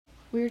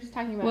We were just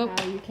talking about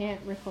how you can't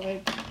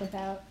record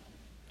without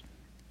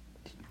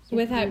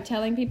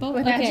telling people?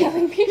 Without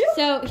telling people.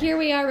 So here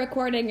we are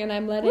recording, and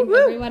I'm letting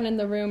everyone in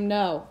the room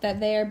know that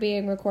they are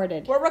being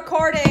recorded. We're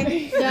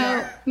recording.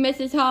 So,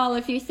 Mrs. Hall,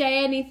 if you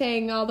say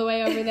anything all the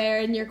way over there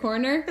in your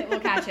corner, We'll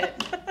catch it.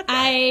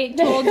 I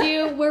told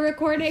you we're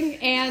recording,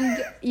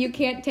 and you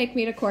can't take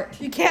me to court.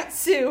 You can't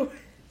sue.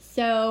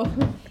 So,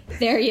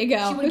 there you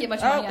go. She wouldn't get much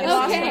money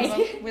out of it.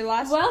 Okay. We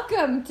lost.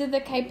 Welcome to the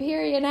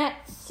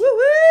Kyperionettes.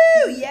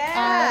 Woo-woo!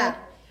 Yeah.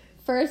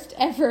 First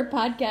ever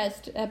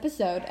podcast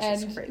episode,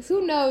 and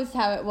who knows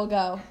how it will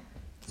go.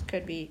 This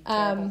could be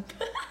terrible.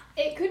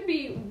 It could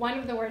be one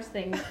of the worst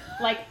things.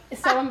 Like,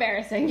 so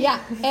embarrassing. Yeah,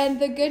 and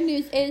the good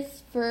news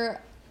is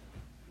for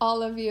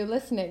all of you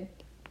listening,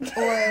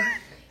 or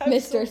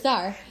Mr.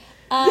 Sar,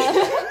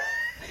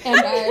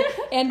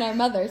 and our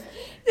mothers.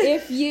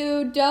 If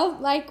you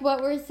don't like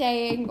what we're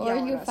saying or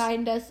you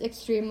find us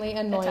extremely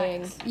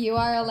annoying, you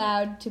are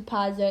allowed to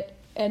pause it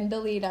and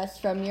delete us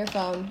from your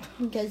phone,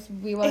 because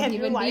we won't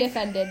even be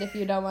offended if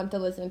you don't want to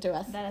listen to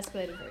us. That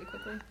escalated very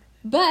quickly.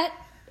 But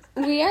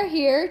we are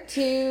here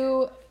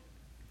to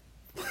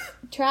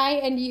try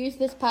and use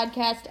this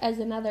podcast as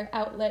another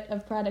outlet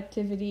of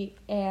productivity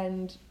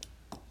and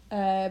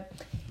an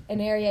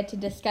area to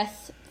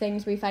discuss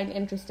things we find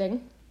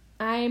interesting.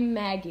 I'm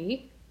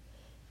Maggie,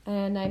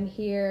 and I'm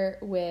here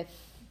with...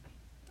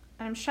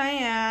 I'm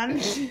Cheyenne.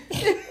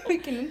 We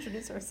can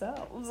introduce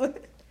ourselves.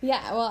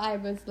 Yeah, well, I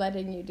was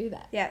letting you do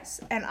that. Yes,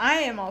 and I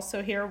am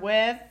also here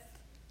with...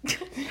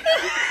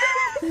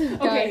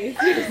 Okay.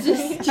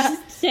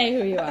 just say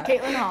who you are.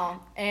 Caitlin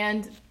Hall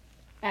and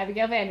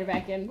Abigail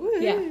Vanderbecken.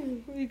 Yeah.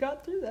 We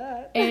got through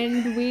that.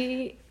 And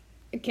we...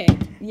 Okay,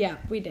 yeah,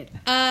 we did.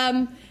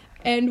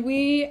 And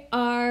we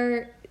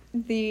are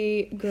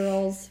the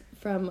girls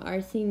from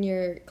our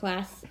senior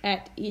class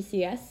at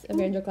ECS,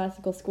 Evangel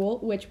Classical School,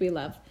 which we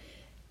love.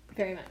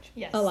 Very much.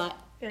 Yes. A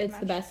lot. Very It's much.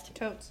 the best.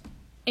 Totes.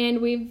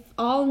 And we've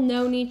all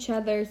known each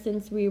other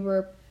since we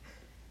were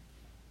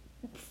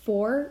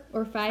 4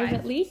 or 5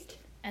 at least.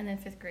 And then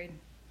 5th grade.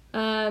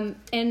 And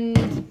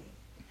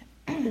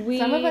we...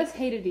 Some of us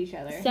hated each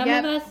other. Some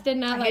Yep. of us did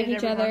not I like hated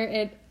each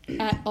other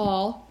at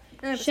all.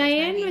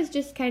 Cheyenne was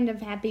just kind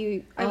of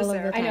happy I was all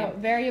of there. the I time. know,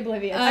 very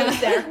oblivious. I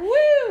was there.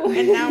 Woo!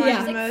 And now Yeah.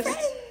 I'm the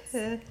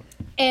most...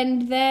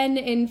 And then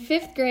in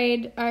 5th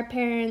grade, our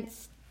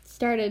parents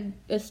started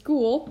a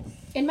school,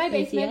 In my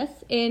basement.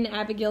 ACS, in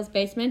Abigail's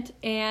basement,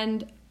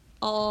 and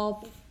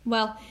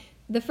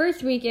the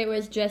first week it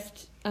was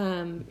just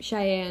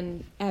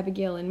Cheyenne,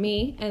 Abigail, and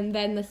me, and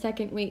then the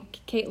second week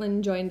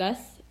Caitlin joined us,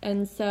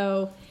 and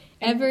so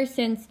ever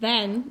since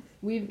then,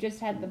 We've just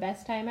had the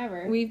best time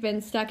ever. we've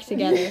been stuck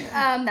together.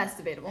 That's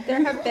debatable.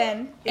 There have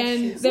been And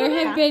issues there in the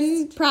have past.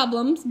 been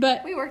problems,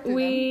 but We worked through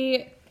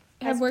we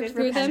have As worked good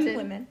through them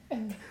repentant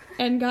women.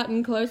 and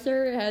gotten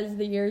closer as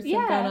the years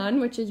have gone on,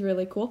 which is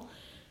really cool.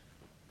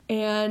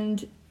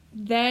 And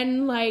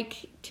then,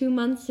 2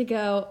 months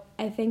ago,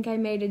 I think I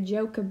made a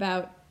joke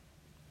about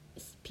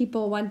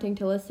people wanting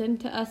to listen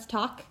to us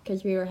talk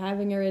because we were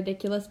having a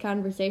ridiculous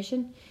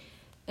conversation.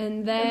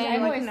 And then...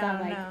 I've always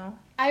thought, No.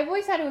 I've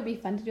always thought it would be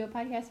fun to do a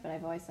podcast, but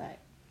I've always thought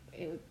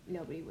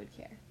nobody would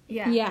care.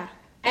 Yeah.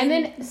 And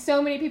then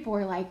so many people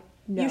were like,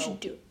 no. You should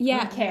do it.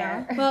 Yeah. We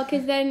care. Well,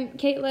 because then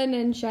Caitlin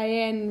and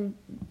Cheyenne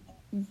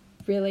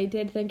really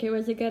did think it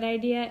was a good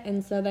idea,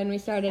 and so then we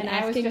started And I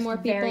was asking just more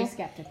people. very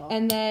skeptical.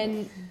 And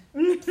then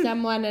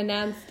someone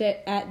announced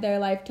it at their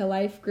Life to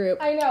Life group.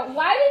 I know.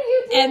 Why did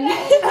you do And,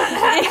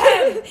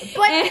 that?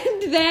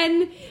 and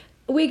then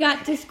we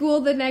got to school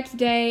the next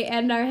day,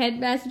 and our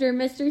headmaster,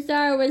 Mr.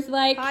 Sar, was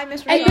like, Hi,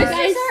 Mr. And Sar.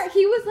 Mr. Sar,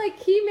 he was like,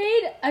 he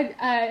made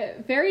a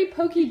very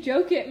pokey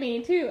joke at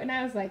me too, and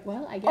I was like,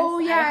 well, I guess. Oh,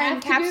 yeah, I have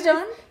and to do this.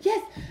 Capstone?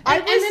 Yes, I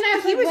and then I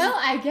was he like, was- well,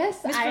 I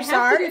guess I Mr. have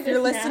Sar, to do if this you're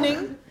now.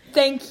 listening,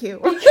 thank you.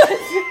 because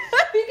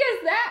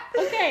that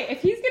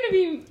if he's gonna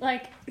be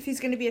like, If he's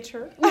going to be a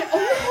turd. wow,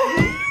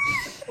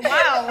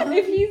 Wow.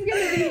 if he's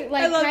gonna be I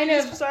like love kind you,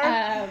 of Mr.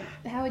 Sar.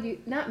 how would you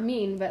not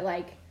mean, but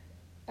like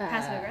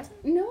Passive aggressive?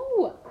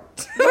 No,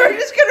 We're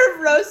just going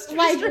to roast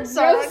like Mr.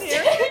 Sar on roast,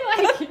 here.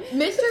 like.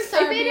 Mr.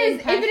 Sar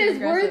If it is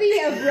worthy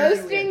of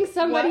roasting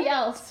somebody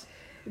else,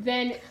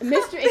 then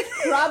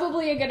it's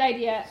probably a good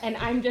idea, and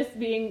I'm just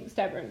being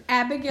stubborn.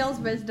 Abigail's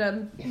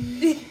wisdom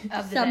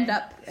Of the summed day.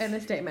 up in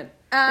a statement.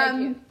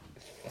 Thank you.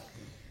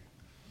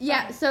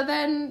 Yeah, so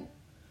then...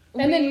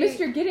 And then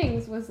Mr.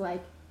 Giddings was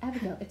like,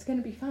 Abigail, it's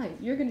gonna be fine.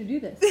 You're gonna do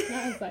this. And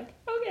I was like,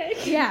 okay.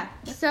 Yeah,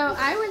 so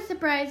I was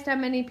surprised how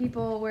many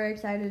people were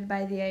excited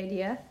by the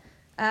idea.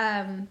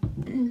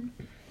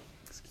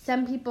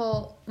 Some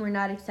people were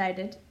not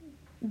excited,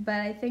 but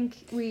I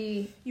think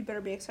You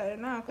better be excited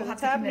now, because We'll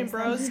it's have to happening, convince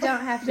bros. you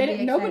don't have to be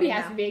excited Nobody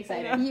has now. to be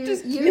excited. You,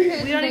 Just you kidding.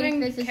 can We don't think even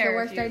this is the care if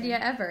worst you- idea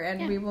ever,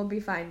 and Yeah. we will be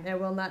fine. It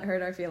will not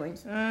hurt our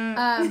feelings.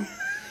 Mm.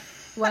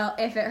 Well,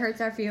 if it hurts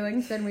our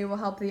feelings, then we will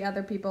help the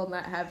other people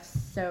not have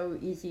so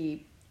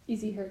easy,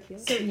 Easy hurt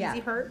feelings. So yeah.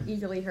 easy hurt.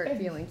 easily hurt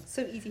feelings.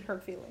 So easy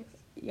hurt feelings.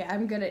 Yeah,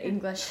 I'm good at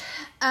English.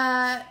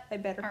 I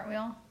better. Aren't we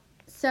all?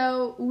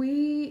 So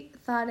we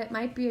thought it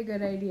might be a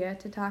good idea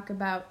to talk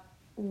about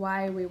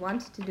why we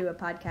wanted to do a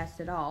podcast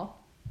at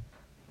all.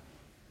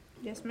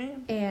 Yes,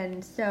 ma'am.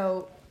 And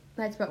so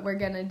that's what we're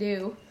gonna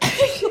do.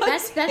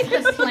 That's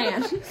the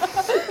plan.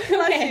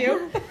 Bless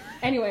you.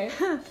 Anyway,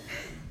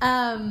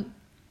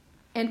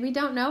 And we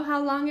don't know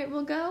how long it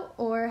will go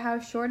or how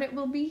short it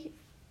will be.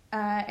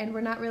 And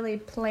we're not really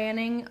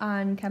planning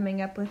on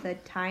coming up with a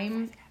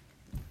time,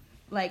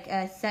 like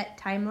a set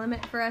time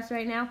limit for us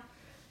right now.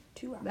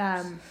 2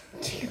 hours.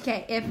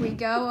 Okay, if we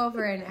go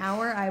over an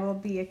hour, I will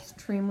be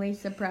extremely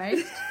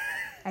surprised.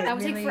 That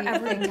would take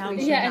forever to think count.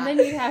 we should yeah, and not.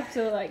 then you have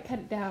to like cut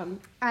it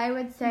down. I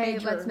would say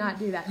Major. let's not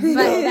do that. But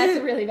But that's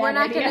a really bad we're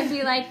not idea. going to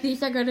be like,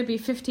 these are going to be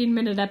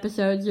 15-minute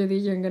episodes or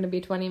these are going to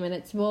be 20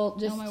 minutes. We'll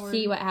just my word.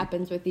 see what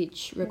happens with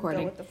each Go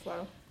recording. with the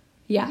flow.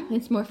 Yeah,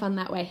 it's more fun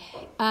that way.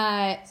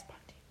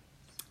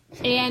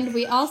 And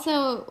we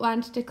also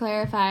wanted to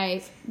clarify,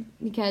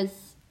 because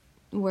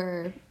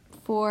we're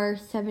 4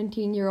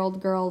 17-year-old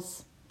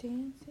girls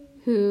Dancing.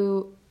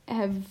 who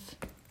have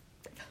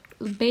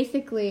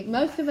basically,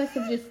 most of us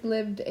have just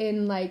lived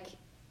in like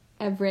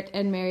Everett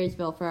and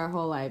Marysville for our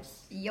whole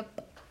lives.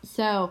 Yep.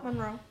 So,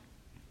 Monroe.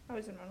 I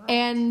was in Monroe.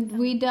 and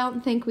we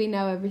don't think we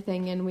know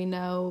everything, and we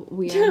know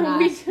we are not.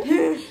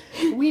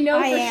 We know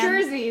I for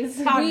am.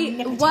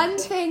 surezies. One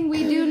thing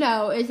we do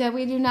know is that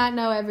we do not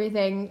know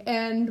everything,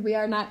 and we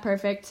are not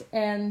perfect,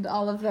 and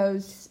all of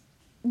those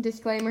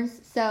disclaimers.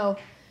 So,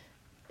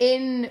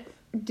 in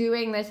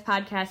doing this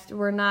podcast,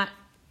 we're not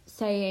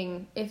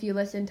saying if you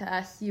listen to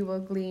us, you will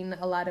glean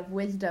a lot of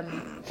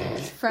wisdom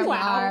from Wow.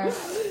 our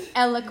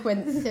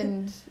eloquence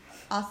and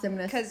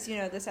awesomeness. Because,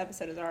 this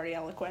episode is already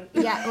eloquent.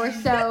 Yeah, we're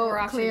so We're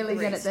off to a clearly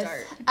great good at this.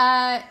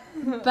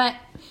 start. But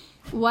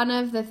one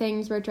of the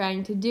things we're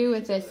trying to do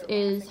with this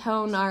is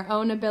hone our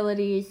own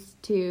abilities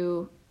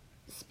to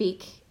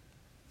speak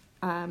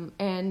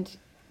and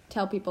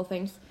tell people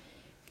things,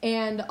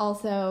 and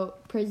also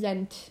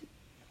present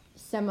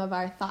some of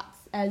our thoughts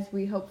as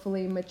we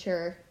hopefully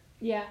mature,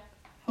 Yeah.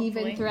 even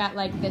Hopefully. throughout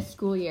like this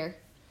school year.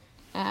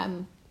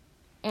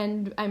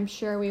 And I'm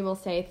sure we will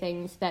say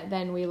things that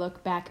then we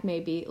look back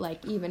maybe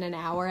like even an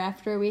hour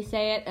after we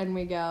say it and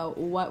we go,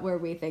 what were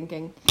we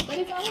thinking? But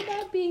it's all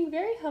about being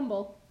very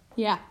humble.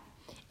 Yeah.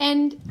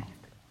 And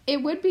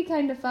it would be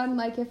kind of fun,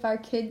 like, if our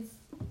kids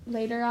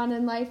later on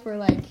in life were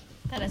like,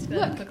 That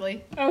escalated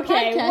quickly.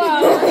 Okay,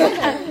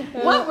 Podcast.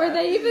 whoa. what were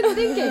they even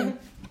thinking?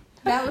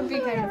 That would be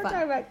kind of We're talking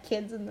fun. about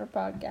kids and their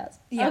podcast.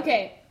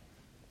 Okay.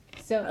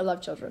 So, I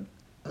love children.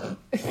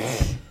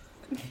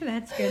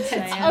 That's good,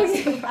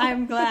 okay.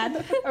 I'm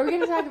glad. Are we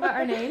going to talk about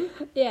our name?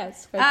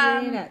 Yes.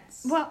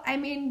 Well, I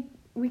mean,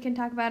 we can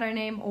talk about our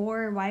name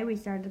or why we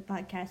started the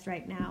podcast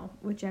right now,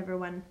 whichever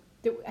one.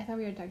 I thought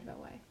we already talked about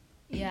why.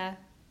 Yeah.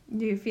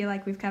 Do you feel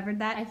like we've covered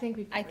that? I think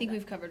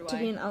we've covered to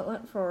be why. an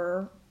outlet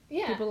for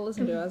Yeah. people to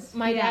listen to us.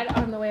 My Yeah. dad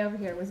on the way over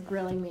here was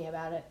grilling me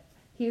about it.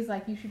 He was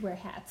like, you should wear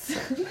hats.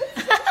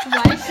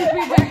 Why should we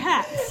wear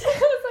hats? I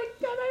was like,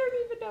 Dad, I don't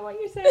even know what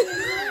you're saying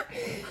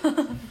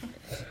anymore.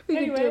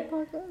 Anyway,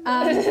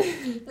 are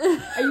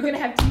you going to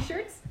have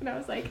t-shirts? And I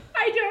was like,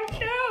 I don't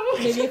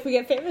know. Maybe if we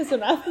get famous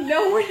enough.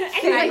 No, we're not. And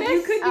he's like,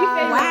 you could be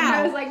famous. And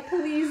I was like,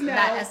 please no.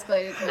 That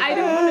escalated quickly. I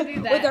don't want to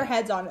do that. With our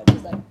heads on it.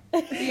 Just like.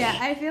 Yeah,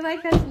 I feel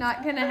like that's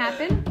not going to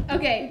happen.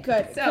 Okay,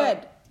 Good. So,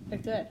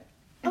 Good.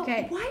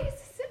 Okay. Oh, why is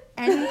this?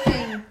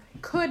 Anything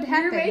could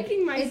happen. You're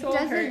making my it soul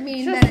doesn't hurt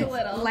mean just that a it's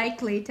little.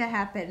 likely to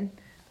happen.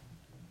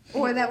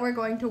 Or that we're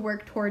going to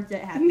work towards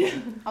it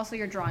happening. Also,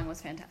 your drawing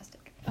was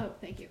fantastic. Oh,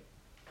 thank you.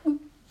 Oh,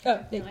 No,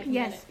 I can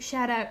Yes,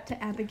 shout out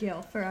to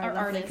Abigail for our Our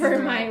lovely artist. For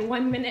drawing. my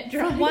 1 minute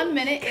drawing. 1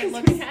 minute, it 'Cause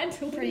looks we had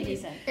to pretty leave.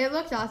 decent. It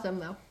looks awesome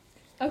though.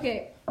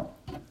 Okay,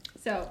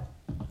 so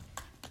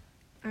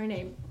our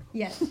name.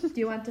 Yes. Do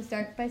you want to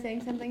start by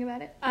saying something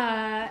about it?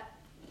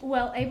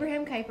 Well,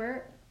 Abraham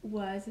Kuyper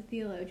was a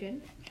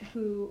theologian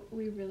who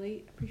we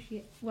really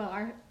appreciate. Well,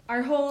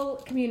 our whole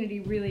community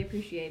really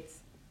appreciates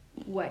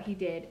what he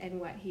did and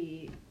what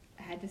he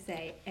had to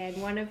say. And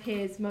one of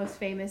his most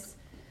famous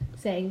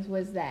sayings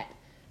was that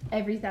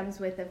every thumb's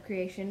width of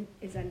creation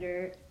is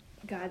under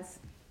God's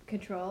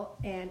control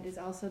and is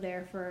also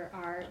there for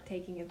our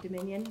taking of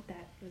dominion.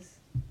 That was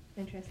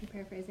interesting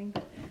paraphrasing,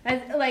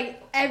 but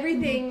like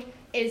everything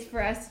is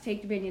for us to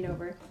take dominion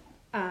over.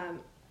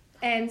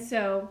 And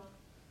so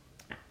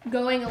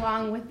going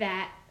along with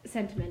that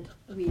sentiment,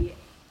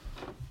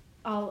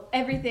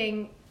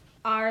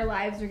 our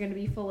lives are going to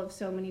be full of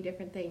so many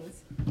different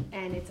things,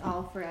 and it's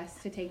all for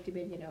us to take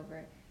dominion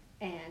over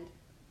and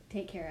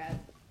take care of.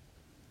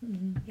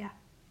 Yeah.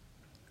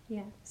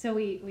 Yeah. So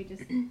we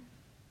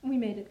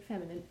made it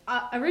feminine.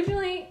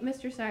 Originally,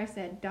 Mr. Starr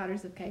said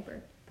Daughters of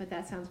Kuyper, but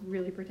that sounds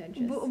really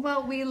pretentious.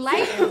 Well, we A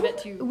like bit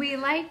too. we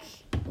like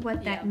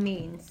what that Yeah.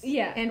 means.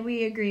 Yeah. And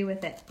we agree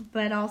with it.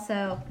 But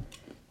also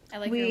I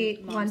like we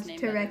your mom's want name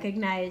to better.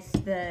 recognize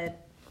the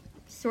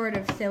sort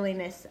of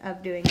silliness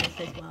of doing this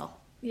as well.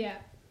 Yeah.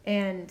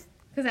 And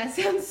Because that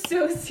sounds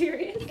so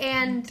serious.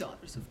 and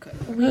Daughters of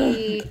Kuyper.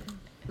 we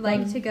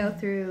like to go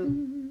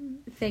through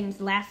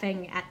things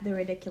laughing at the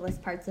ridiculous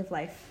parts of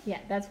life. Yeah,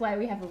 that's why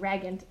we have a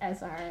Ragant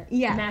as our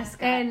Yeah.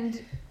 mascot. And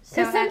Because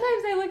so sometimes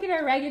I look at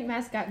our Ragant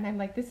mascot and I'm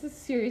like, this is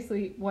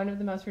seriously one of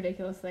the most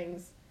ridiculous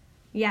things.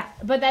 yeah.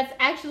 But that's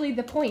actually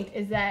the point,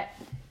 is that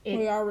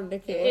We are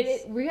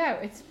ridiculous.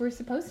 we're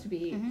supposed to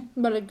be.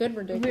 Mm-hmm. But a good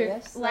We're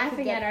ridiculous.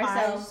 laughing That at could get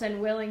ourselves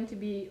and willing to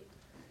be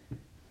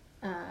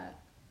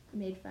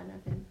made fun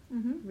of and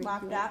Mm-hmm.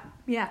 Laughed ridiculed. at.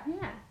 Yeah.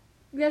 Yeah.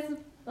 That's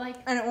like...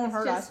 And it won't it's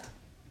hurt just- us.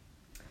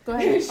 Go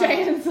ahead.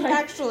 Cheyenne's like,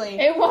 Actually,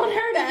 it won't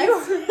hurt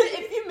us.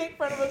 if you make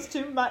fun of us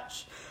too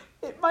much,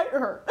 it might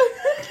hurt.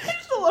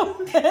 Just a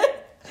little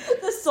bit.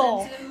 The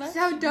soul.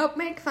 So don't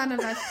make fun of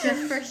us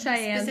just for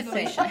Cheyenne's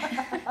Specifically.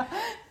 sake.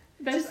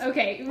 That's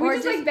okay. or We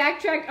just like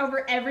backtracked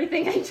over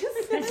everything I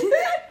just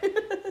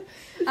said.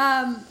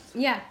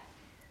 Yeah.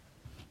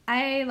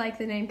 I like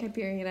the name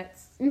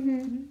Kyperionuts.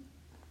 Mm-hmm.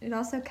 It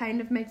also kind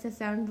of makes it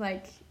sound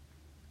like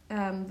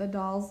the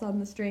dolls on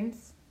the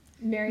strings.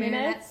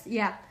 Marionettes,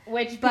 Yeah.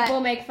 which But-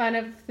 people make fun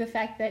of the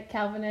fact that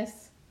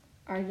Calvinists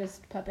are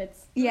just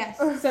puppets. Yes.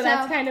 So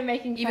that's kind of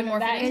making fun Even of more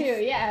that funny.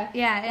 too. Yeah.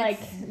 Yeah, Like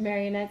it's,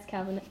 marionettes,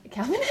 Calvinists.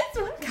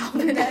 What?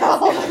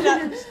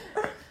 Calvinists.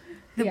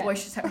 The Yeah.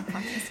 Boys Just Have a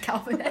Podcast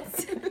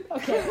Calvinists.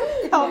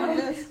 Okay.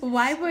 Calvinists.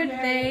 why would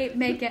they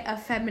make it a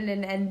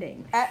feminine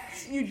ending?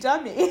 X, you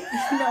dummy.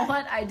 You know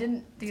what? I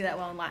didn't do that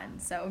well in Latin,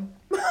 so.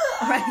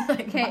 Like,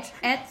 Okay, watch.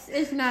 etz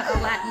is not a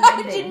Latin I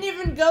ending. didn't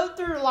even go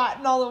through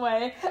Latin all the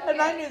way,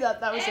 and I knew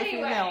that was a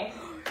female.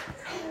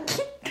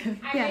 Anyway,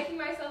 I'm Yeah. making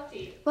myself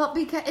tea. Well,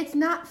 because it's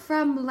not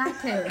from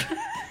Latin.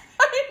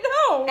 I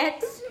know.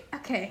 Etz.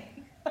 Okay.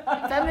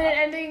 Feminine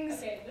endings,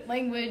 Okay, this-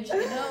 language,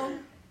 you know.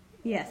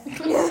 Yes.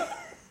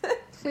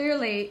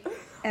 Clearly,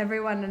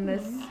 everyone in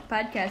this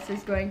podcast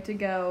is going to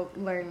go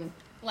learn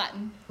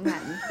Latin.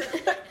 Latin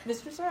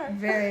Mr. Sir.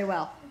 very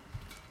well.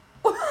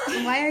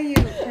 Why are you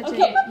touching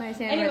Okay, my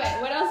sandwich? Anyway,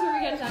 what else are we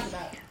going to talk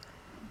about?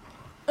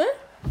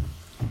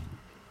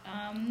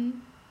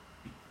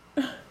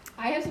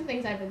 I have some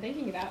things I've been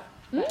thinking about.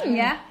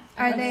 Yeah?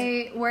 Are Okay.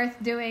 they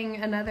worth doing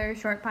another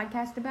short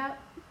podcast about?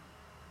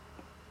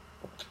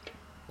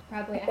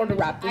 Probably. Or to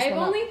wrap this I've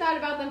one up. only thought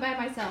about them by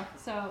myself,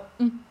 so...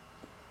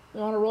 You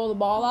want to roll the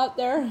ball out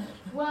there?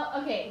 Well,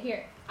 okay,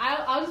 here.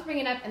 I'll just bring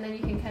it up and then you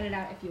can cut it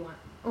out if you want.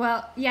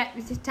 Well, yeah,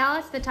 just tell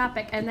us the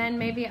topic and then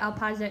maybe I'll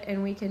pause it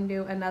and we can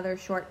do another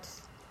short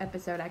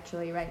episode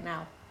actually right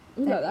now.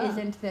 Ooh, That la la.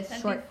 isn't this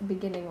That'd short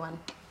beginning one.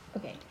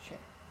 Okay, sure.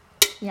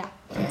 Yeah.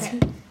 Okay.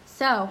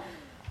 So,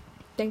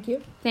 Thank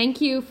you. thank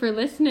you for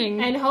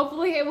listening. And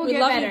hopefully it will We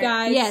get love better. you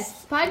guys.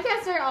 Yes.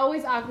 Podcasts are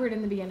always awkward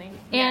in the beginning.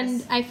 And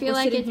Yes. I feel We're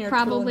like sitting it's here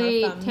probably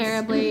twiddling our thumbs.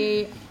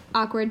 terribly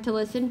awkward to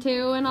listen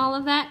to and all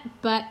of that,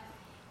 but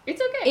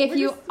It's okay. if We're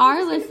you just- we're are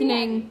just gonna be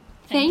listening, happy.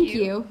 thank Thank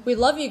you. you. We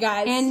love you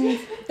guys. And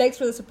thanks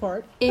for the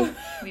support. if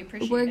We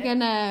appreciate we're it.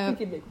 gonna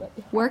We can make money.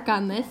 work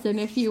on this, and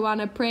if you want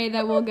to pray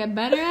that we'll get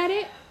better at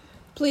it,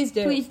 Please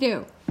do. please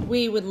do.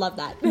 We would love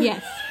that.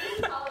 Yes.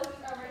 Paula's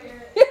over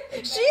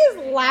here. She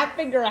is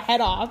laughing her head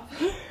off.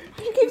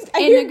 I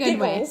In hear a good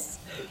way. giggles.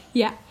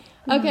 Yeah.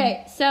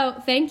 Okay, so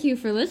thank you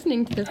for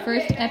listening to the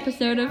first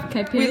episode of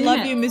Kyperian We love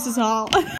Nuts. you, Mrs. Hall.